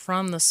minerals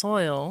from the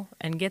soil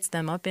and gets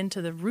them up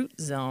into the root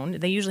zone.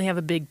 They usually have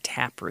a big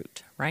tap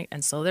root, right?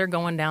 And so they're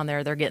going down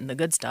there, they're getting the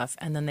good stuff,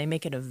 and then they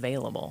make it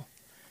available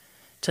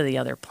to the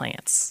other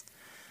plants.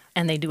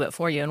 And they do it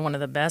for you. And one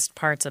of the best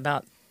parts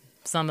about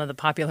some of the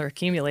popular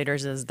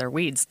accumulators is their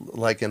weeds.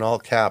 Like in all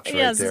caps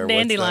right there.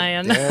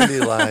 Dandelion.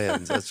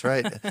 Dandelions, that's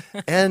right.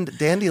 And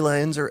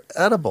dandelions are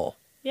edible.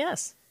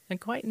 Yes, and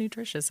quite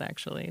nutritious,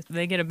 actually.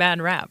 They get a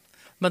bad rap.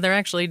 But they're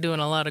actually doing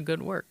a lot of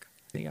good work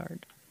in the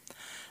yard.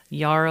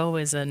 Yarrow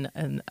is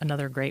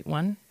another great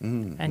one.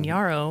 Mm-hmm. And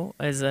yarrow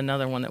is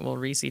another one that will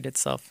reseed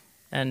itself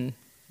and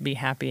be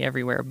happy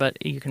everywhere.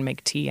 But you can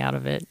make tea out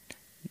of it,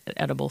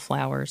 edible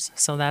flowers.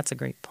 So that's a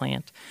great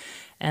plant.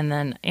 And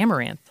then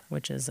amaranth,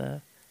 which is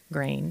a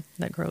grain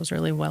that grows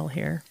really well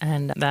here.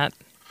 And that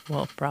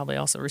will probably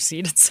also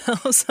reseed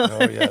itself. So.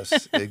 Oh,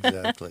 yes,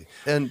 exactly.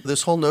 And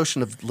this whole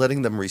notion of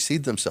letting them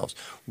reseed themselves,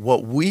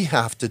 what we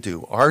have to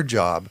do, our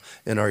job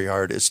in our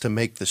yard, is to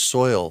make the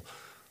soil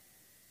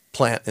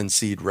plant and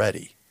seed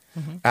ready.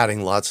 Mm-hmm.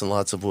 Adding lots and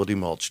lots of woody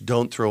mulch.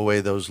 Don't throw away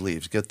those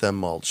leaves. Get them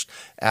mulched.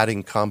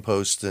 Adding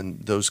compost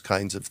and those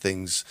kinds of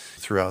things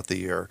throughout the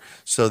year.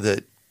 So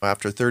that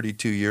after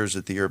 32 years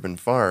at the urban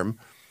farm,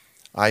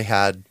 I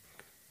had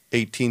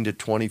 18 to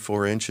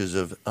 24 inches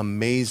of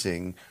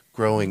amazing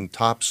growing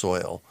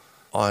topsoil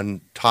on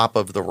top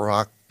of the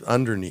rock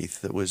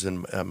underneath that was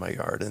in my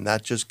yard. And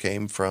that just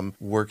came from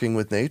working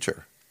with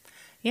nature.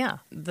 Yeah.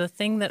 The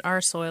thing that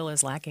our soil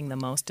is lacking the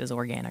most is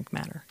organic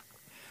matter.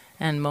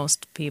 And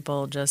most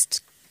people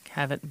just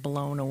have it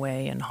blown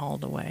away and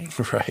hauled away.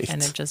 Right.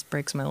 And it just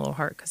breaks my little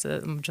heart because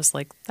I'm just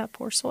like, that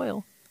poor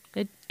soil.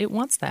 It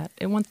wants that.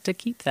 It wants to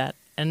keep that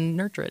and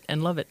nurture it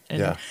and love it.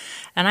 And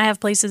I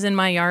have places in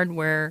my yard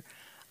where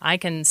I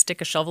can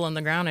stick a shovel in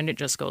the ground and it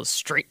just goes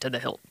straight to the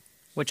hilt,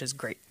 which is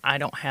great. I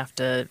don't have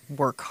to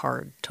work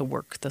hard to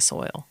work the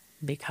soil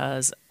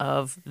because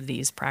of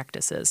these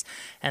practices.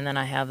 And then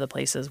I have the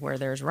places where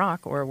there's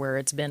rock or where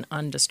it's been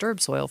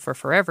undisturbed soil for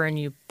forever, and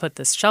you put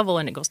this shovel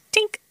and it goes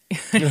tink.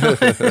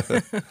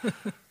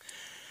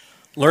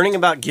 Learning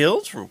about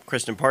guilds from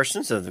Kristin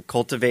Parsons of the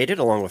Cultivated,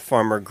 along with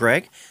Farmer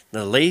Greg,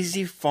 the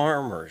lazy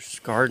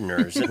farmers,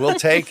 gardeners. We'll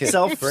take it.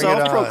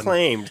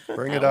 Self-proclaimed.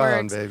 Bring it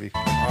on, baby.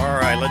 All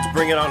right, let's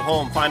bring it on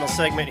home. Final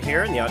segment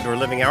here in the Outdoor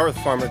Living Hour with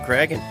Farmer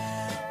Greg. And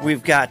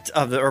we've got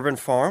the Urban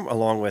Farm,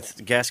 along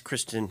with guest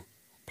Kristin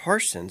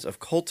Parsons of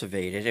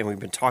Cultivated. And we've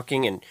been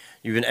talking, and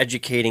you've been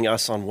educating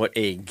us on what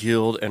a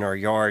guild in our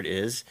yard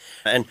is.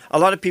 And a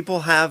lot of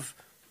people have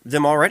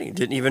them already,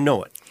 didn't even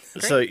know it.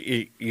 Great. So,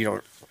 you know,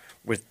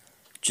 with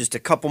just a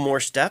couple more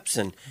steps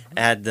and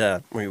add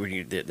the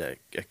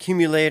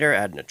accumulator,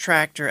 add an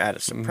attractor, add a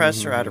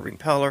suppressor, add a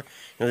repeller.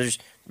 You know, there's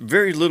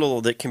very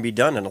little that can be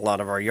done in a lot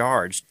of our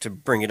yards to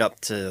bring it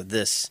up to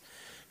this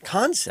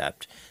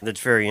concept that's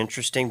very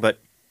interesting. But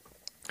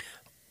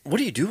what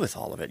do you do with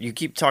all of it? You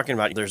keep talking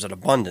about there's an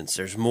abundance.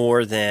 There's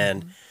more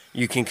than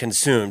you can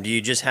consume. Do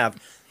you just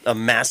have a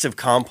massive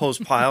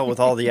compost pile with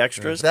all the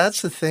extras.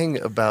 That's the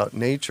thing about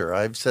nature.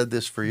 I've said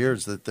this for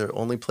years, that the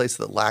only place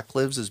that lack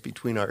lives is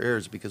between our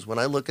ears, because when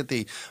I look at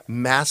the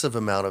massive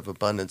amount of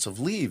abundance of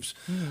leaves,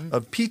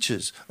 of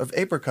peaches, of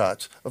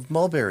apricots, of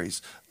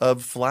mulberries,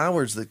 of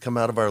flowers that come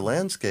out of our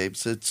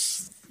landscapes,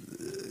 it's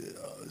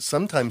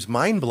sometimes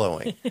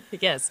mind-blowing.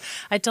 Yes.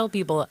 I tell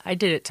people I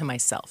did it to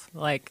myself.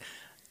 Like,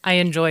 I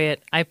enjoy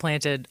it. I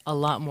planted a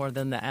lot more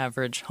than the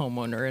average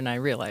homeowner, and I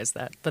realize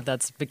that. But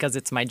that's because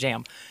it's my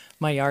jam.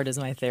 My yard is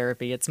my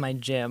therapy. It's my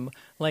gym.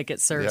 Like, it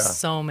serves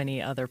so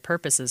many other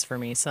purposes for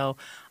me. So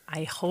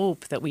I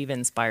hope that we've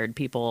inspired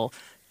people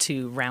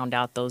to round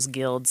out those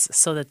guilds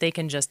so that they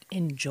can just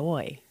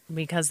enjoy,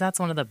 because that's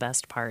one of the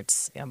best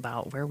parts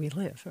about where we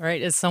live,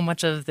 right? Is so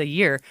much of the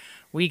year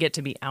we get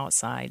to be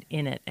outside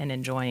in it and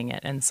enjoying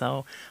it. And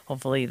so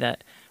hopefully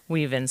that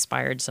we've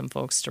inspired some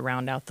folks to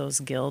round out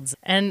those guilds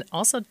and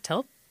also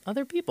tell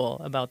other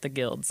people about the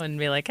guilds and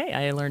be like, hey,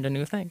 I learned a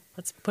new thing.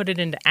 Let's put it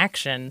into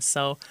action.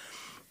 So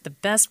the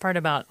best part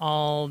about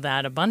all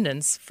that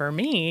abundance for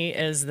me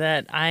is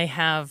that I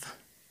have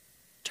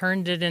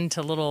turned it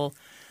into little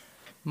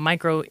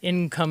micro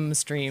income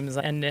streams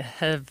and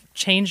have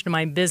changed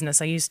my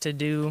business. I used to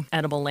do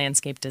edible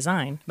landscape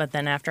design, but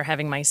then after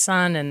having my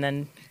son and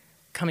then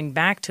coming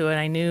back to it,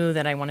 I knew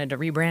that I wanted to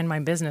rebrand my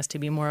business to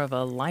be more of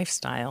a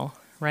lifestyle,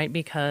 right?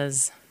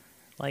 Because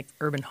like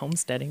urban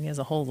homesteading is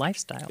a whole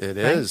lifestyle. It right?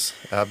 is,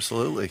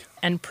 absolutely.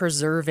 And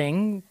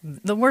preserving,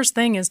 the worst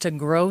thing is to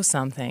grow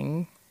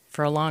something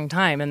for a long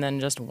time and then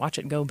just watch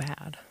it go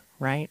bad,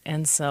 right?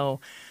 And so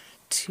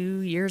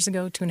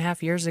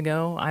 2.5 years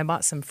ago, I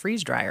bought some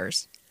freeze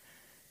dryers.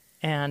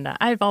 And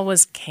I've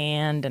always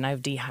canned and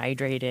I've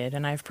dehydrated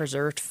and I've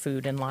preserved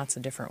food in lots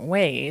of different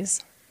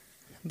ways.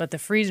 But the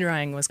freeze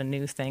drying was a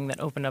new thing that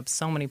opened up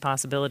so many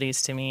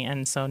possibilities to me.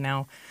 And so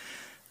now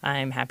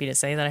I'm happy to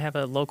say that I have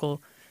a local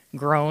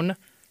grown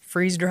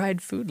freeze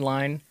dried food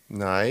line.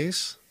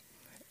 Nice.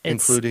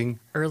 It's including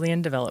early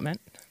in development,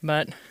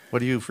 but what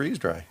do you freeze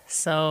dry?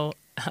 so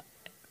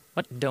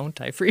what don't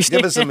I freeze dry?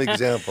 Give us some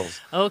examples.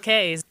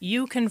 Okay,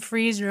 you can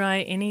freeze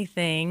dry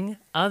anything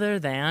other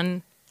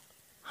than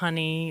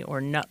honey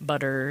or nut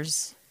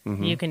butters.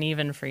 Mm-hmm. You can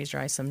even freeze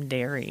dry some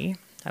dairy.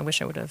 I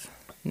wish I would have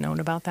known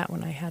about that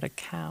when I had a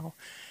cow.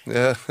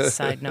 Yeah.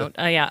 Side note,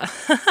 yeah,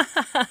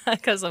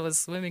 because I was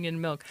swimming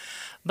in milk.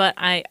 But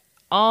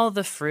all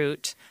the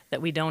fruit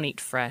that we don't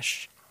eat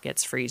fresh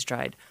gets freeze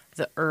dried.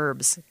 The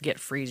herbs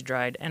get freeze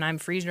dried, and I'm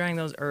freeze drying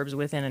those herbs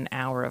within an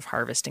hour of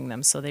harvesting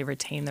them, so they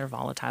retain their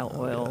volatile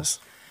oils. Yes.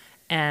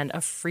 And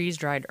a freeze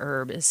dried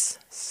herb is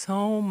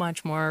so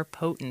much more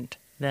potent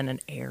than an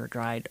air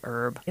dried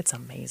herb. It's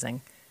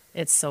amazing.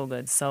 It's so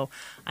good. So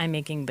I'm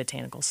making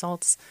botanical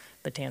salts,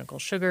 botanical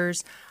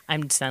sugars.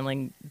 I'm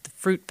selling the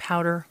fruit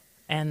powder,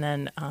 and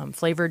then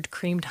flavored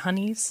creamed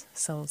honeys.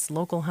 So it's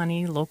local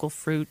honey, local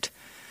fruit,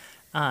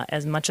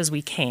 as much as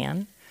we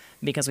can,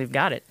 because we've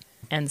got it.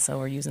 And so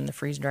we're using the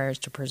freeze dryers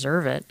to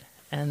preserve it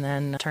and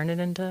then turn it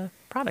into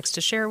products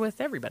to share with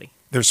everybody.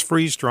 There's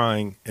freeze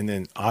drying, and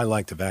then I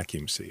like to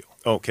vacuum seal.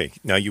 Okay,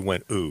 now you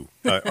went ooh.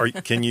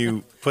 Can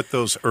you put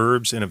those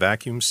herbs in a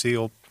vacuum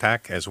seal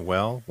pack as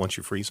well once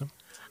you freeze them?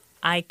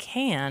 I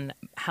can.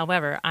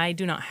 However, I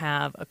do not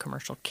have a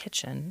commercial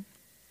kitchen,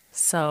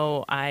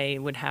 so I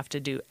would have to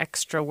do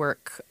extra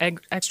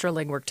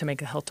legwork to make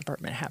the health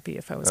department happy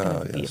if I was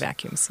going to be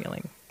vacuum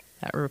sealing.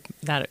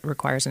 That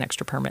requires an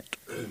extra permit.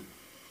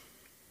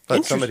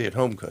 But somebody at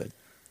home could.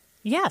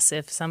 Yes,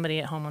 if somebody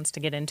at home wants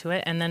to get into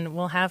it, and then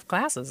we'll have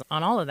classes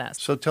on all of that.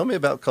 So tell me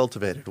about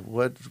Cultivated.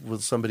 What will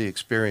somebody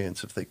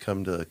experience if they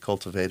come to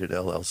Cultivated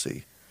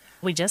LLC?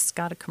 We just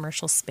got a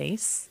commercial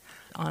space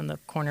on the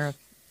corner of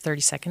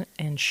 32nd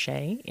and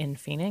Shea in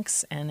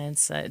Phoenix, and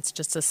it's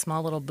just a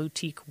small little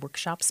boutique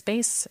workshop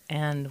space,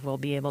 and we'll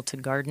be able to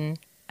garden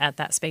at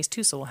that space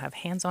too. So we'll have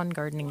hands-on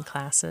gardening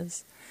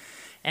classes.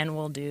 And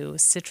we'll do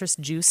citrus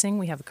juicing.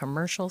 We have a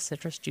commercial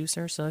citrus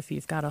juicer. So if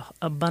you've got an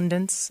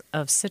abundance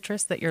of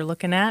citrus that you're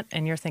looking at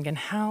and you're thinking,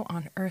 how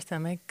on earth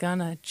am I going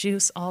to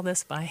juice all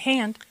this by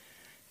hand?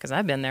 Because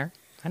I've been there.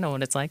 I know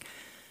what it's like.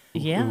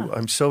 Yeah. Ooh,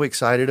 I'm so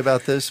excited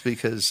about this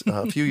because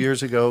a few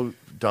years ago,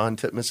 Don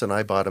Titmus and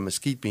I bought a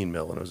mesquite bean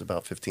mill, and it was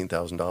about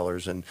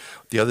 $15,000. And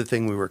the other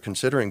thing we were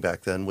considering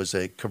back then was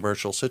a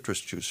commercial citrus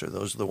juicer.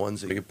 Those are the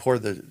ones that you pour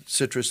the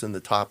citrus in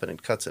the top and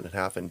it cuts it in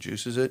half and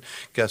juices it.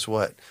 Guess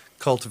what?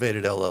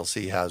 Cultivated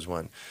LLC has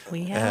one.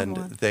 We have and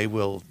one. they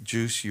will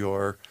juice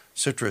your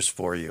citrus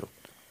for you.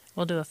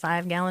 We'll do a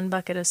 5-gallon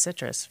bucket of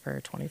citrus for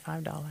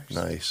 $25.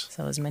 Nice.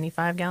 So as many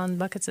 5-gallon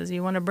buckets as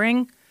you want to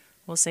bring,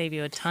 we'll save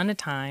you a ton of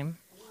time.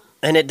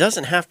 And it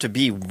doesn't have to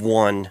be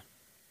one,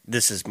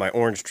 this is my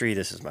orange tree,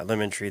 this is my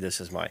lemon tree, this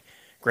is my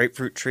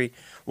grapefruit tree.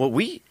 What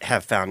we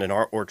have found in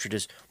our orchard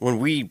is when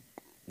we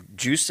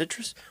juice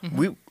citrus,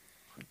 we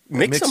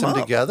mix them up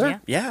together?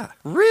 Yeah.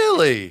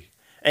 Really?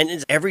 And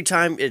it's every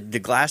time the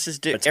glass is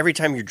different. Every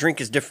time your drink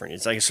is different.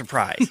 It's like a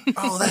surprise.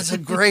 Oh, that's a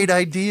great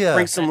idea.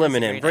 Bring some That is a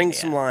lemon in. great Bring idea.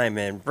 some lime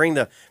in. Bring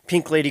the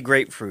pink lady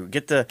grapefruit.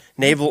 Get the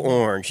navel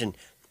orange, and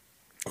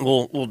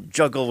we'll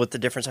juggle with the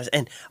different sizes.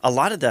 And a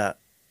lot of the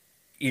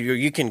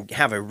you can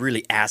have a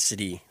really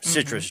acidy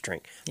citrus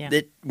drink. Yeah.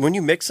 When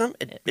you mix them,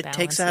 it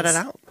takes that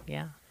balances. out.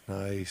 Yeah.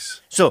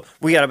 Nice. So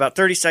we got about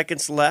 30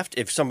 seconds left.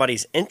 If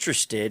somebody's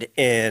interested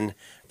in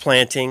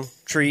planting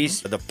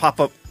trees, the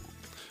pop-up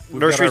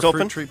nursery's got our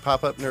open. Fruit Tree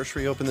pop-up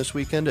nursery open this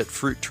weekend at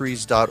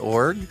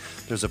fruittrees.org.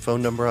 There's a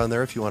phone number on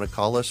there if you want to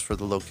call us for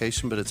the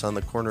location, but it's on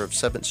the corner of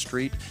 7th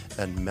Street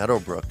and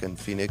Meadowbrook in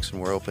Phoenix,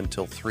 and we're open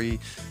till 3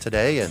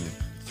 today and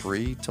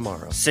 3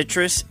 tomorrow.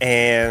 Citrus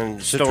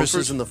and stone Citrus fruit?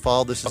 is in the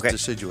fall. This is Okay.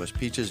 deciduous.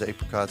 Peaches,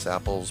 apricots,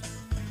 apples,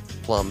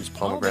 plums,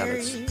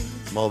 pomegranates,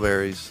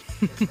 mulberries.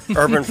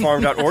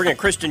 urbanfarm.org. And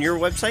Kristin, your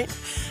website?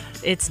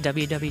 It's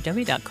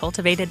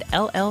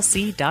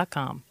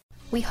www.cultivatedllc.com.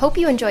 We hope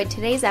you enjoyed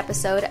today's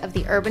episode of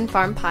the Urban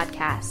Farm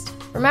Podcast.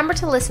 Remember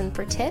to listen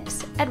for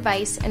tips,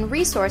 advice, and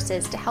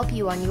resources to help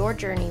you on your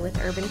journey with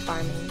urban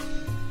farming.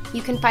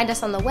 You can find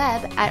us on the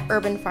web at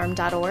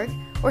urbanfarm.org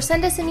or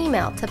send us an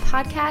email to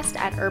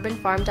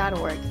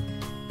podcast@urbanfarm.org.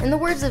 In the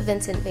words of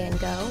Vincent van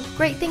Gogh,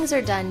 great things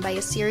are done by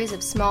a series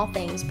of small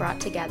things brought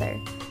together.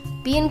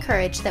 Be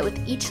encouraged that with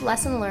each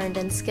lesson learned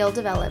and skill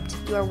developed,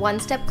 you are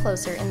one step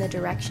closer in the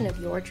direction of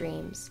your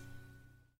dreams.